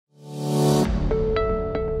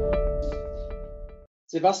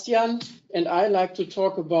Sebastian and I like to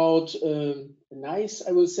talk about a nice,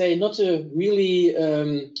 I will say, not a really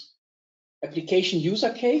application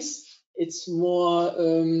user case. It's more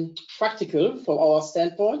practical from our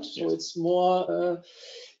standpoint. So it's more,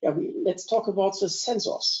 let's talk about the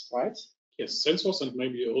sensors, right? Yes, sensors and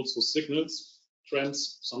maybe also signals,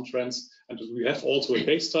 trends, some trends. And we have also a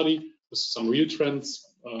case study with some real trends,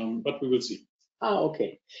 but we will see.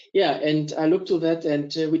 Okay. Yeah, and I look to that,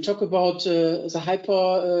 and we talk about the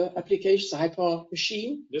hyper application, the hyper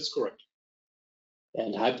machine. That's correct.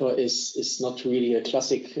 And hyper is not really a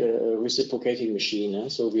classic reciprocating machine. Eh?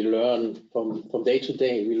 So we learn from day to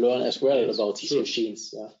day. We learn as well about these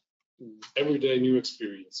machines. Yeah. Every day new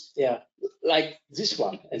experience. Yeah, like this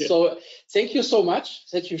one. And so thank you so much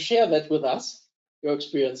that you share that with us, your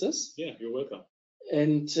experiences. Yeah, you're welcome.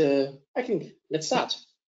 And I think let's start.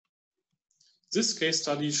 This case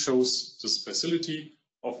study shows the specialty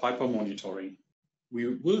of hyper monitoring.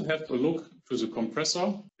 We will have a look to the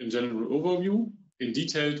compressor in general overview, in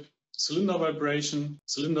detailed cylinder vibration,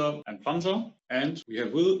 cylinder and plunger, and we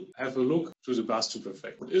will have a look to the bathtub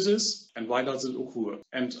effect. What is this and why does it occur?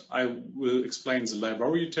 And I will explain the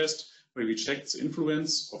laboratory test where we checked the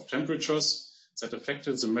influence of temperatures that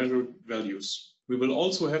affected the measured values. We will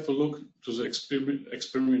also have a look to the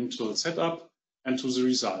experimental setup and to the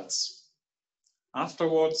results.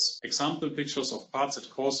 Afterwards, example pictures of parts that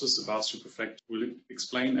causes the bathtub effect will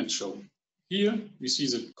explain and show. Here we see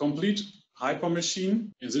the complete hyper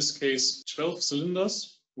machine, in this case 12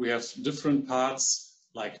 cylinders. We have different parts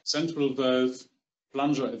like central valve,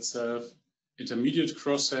 plunger itself, intermediate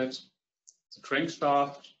crosshead, the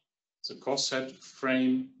crankshaft, the crosshead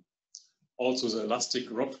frame, also the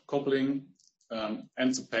elastic rod coupling,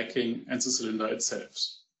 and the packing and the cylinder itself.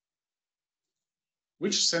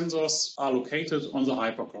 Which sensors are located on the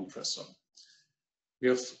hyper compressor? We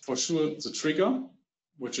have for sure the trigger,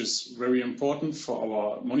 which is very important for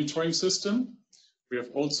our monitoring system. We have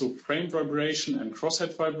also frame vibration and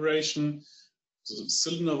crosshead vibration, the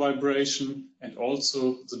cylinder vibration, and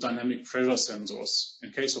also the dynamic pressure sensors.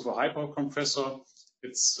 In case of a hyper compressor,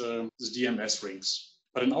 it's the DMS rings.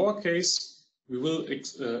 But in our case, we will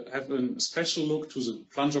have a special look to the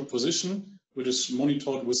plunger position, which is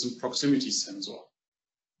monitored with a proximity sensor.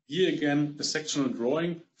 Here again, a sectional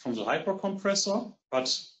drawing from the hyper compressor,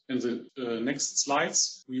 but in the next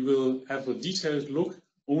slides, we will have a detailed look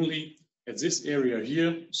only at this area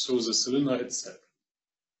here, so the cylinder itself.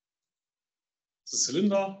 The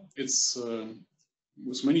cylinder, it's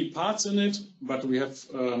with many parts in it, but we have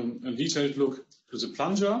a detailed look to the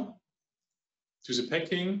plunger, to the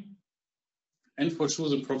packing, and for sure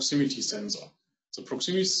the proximity sensor. The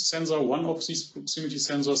proximity sensor, one of these proximity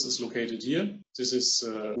sensors is located here. This is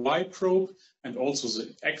Y probe, and also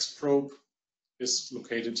the X probe is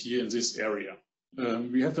located here in this area.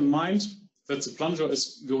 We have in mind that the plunger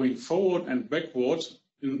is going forward and backward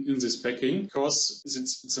in this packing because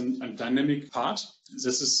it's a dynamic part.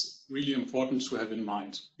 This is really important to have in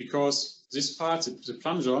mind because this part, the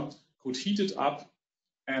plunger, could heat it up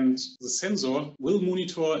and the sensor will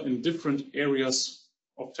monitor in different areas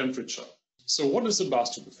of temperature. So what is the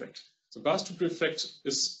bathtub effect? The bathtub effect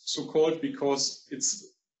is so-called because it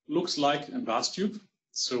looks like a bathtub.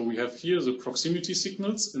 So we have here the proximity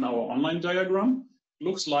signals in our online diagram.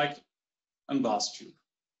 Looks like a bathtub.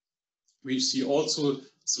 We see also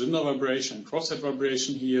cylinder vibration, crosshead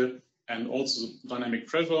vibration here, and also the dynamic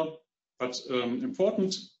pressure. But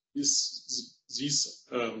important is these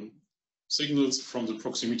signals from the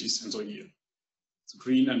proximity sensor here, the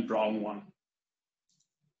green and brown one.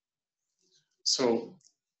 So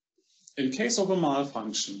in case of a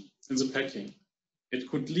malfunction in the packing, it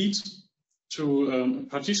could lead to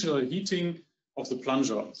partial heating of the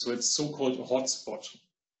plunger. So it's so-called a hotspot.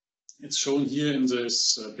 It's shown here in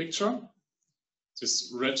this picture.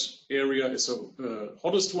 This red area is the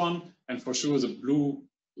hottest one, and for sure the blue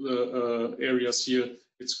areas here,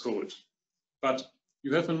 it's cold. But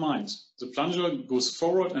you have in mind, the plunger goes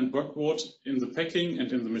forward and backward in the packing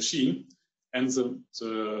and in the machine, and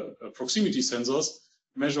the proximity sensors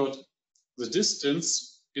measured the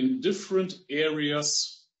distance in different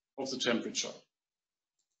areas of the temperature.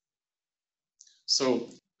 So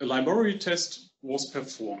a laboratory test was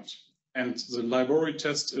performed, and the laboratory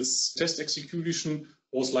test execution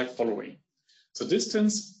was like following. The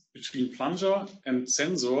distance between plunger and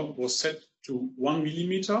sensor was set to 1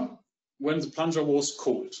 millimeter when the plunger was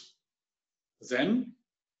cold. Then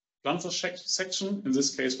plunger section, in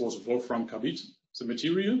this case was wolfram carbide, the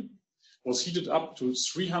material, was heated up to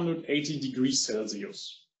 380 degrees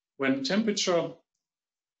Celsius. When temperature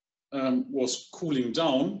was cooling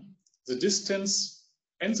down, the distance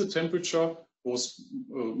and the temperature was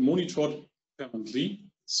monitored permanently.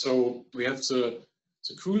 So we have the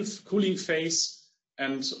cooling phase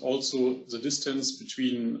and also the distance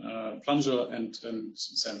between plunger and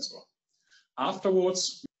sensor.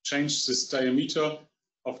 Afterwards, we changed this diameter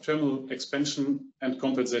of thermal expansion and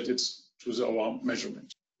compensate it to our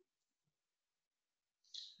measurement.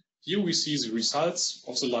 Here we see the results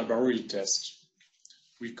of the laboratory test.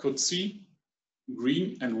 We could see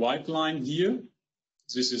green and white line here.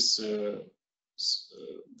 This is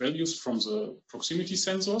values from the proximity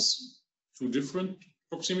sensors, 2 different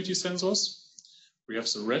proximity sensors. We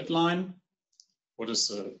have the red line. What is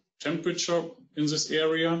the temperature in this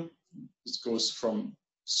area? It goes from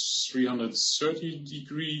 330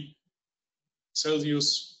 degrees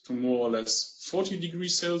Celsius to more or less 40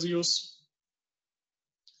 degrees Celsius.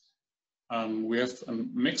 We have a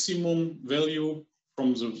maximum value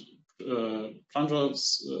from the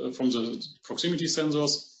plungers, from the proximity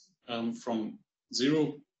sensors, from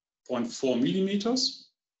 0.4 millimeters.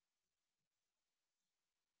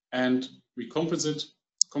 And we compensate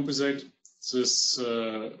this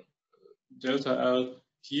delta L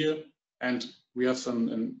here, and we have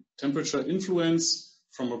a temperature influence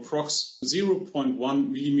from approx 0.1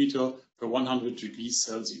 millimeter per 100 degrees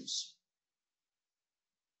Celsius.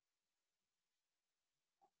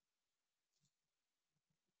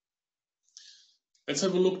 Let's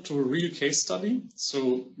have a look to a real case study.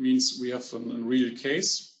 So means we have a real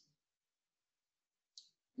case.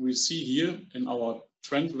 We see here in our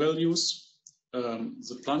trend values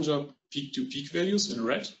the plunger peak-to-peak values in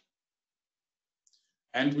red.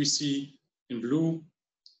 And we see in blue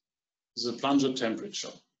the plunger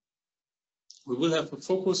temperature. We will have a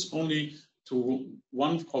focus only to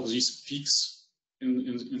one of these peaks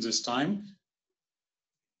in this time.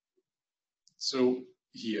 So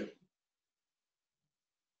here.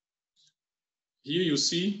 Here you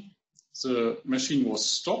see the machine was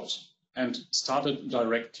stopped and started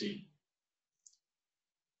directly.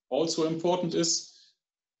 Also important is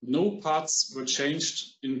no parts were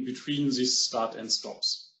changed in between these start and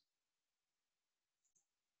stops.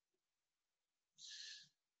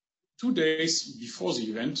 2 days before the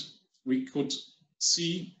event, we could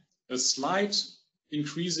see a slight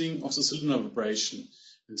increasing of the cylinder vibration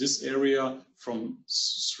in this area from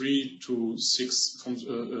 3 to 6, from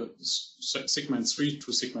segment 3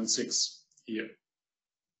 to segment 6 here.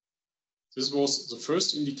 This was the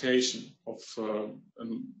first indication of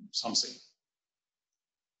something.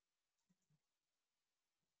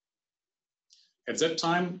 At that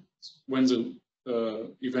time, when the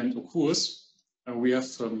event occurs, we have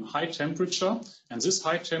high temperature, and this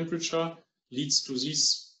high temperature leads to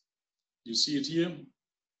this, you see it here,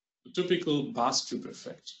 the typical bathtub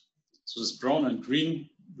effect. So this brown and green,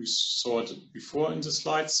 we saw it before in the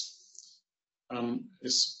slides,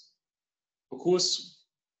 occurs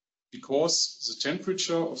because the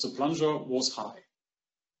temperature of the plunger was high.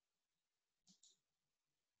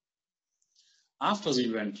 After the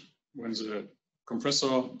event, when the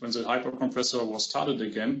hypercompressor was started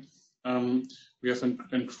again, we have an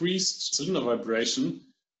increased cylinder vibration,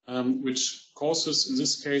 which causes, in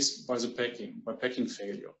this case, by packing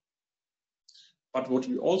failure. But what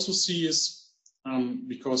we also see is,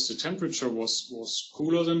 because the temperature was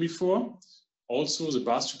cooler than before, also the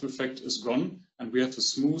bathtub effect is gone, and we have a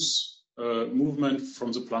smooth movement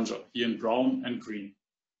from the plunger, here in brown and green.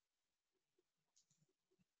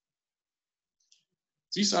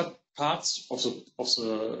 These are parts of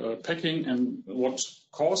the packing and what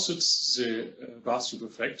causes the bathtub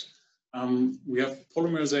effect. We have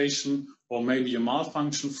polymerization or maybe a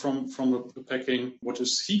malfunction from the packing, what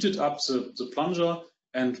is heated up the plunger,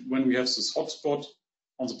 and when we have this hotspot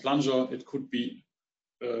on the plunger, it could be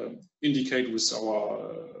indicated with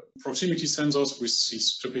our proximity sensors with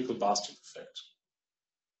this typical bathtub effect.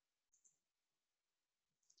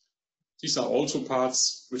 These are also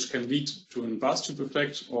parts which can lead to a bathtub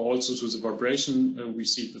effect or also to the vibration we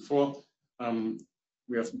see before.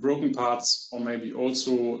 We have broken parts or maybe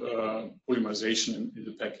also polymerization in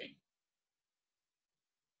the packing.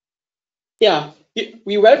 Yeah,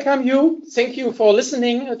 we welcome you. Thank you for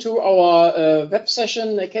listening to our web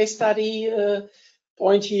session, a case study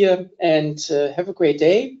point here, and have a great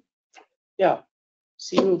day. Yeah,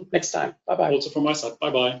 see you next time. Bye-bye. Also from my side,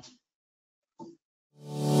 bye-bye.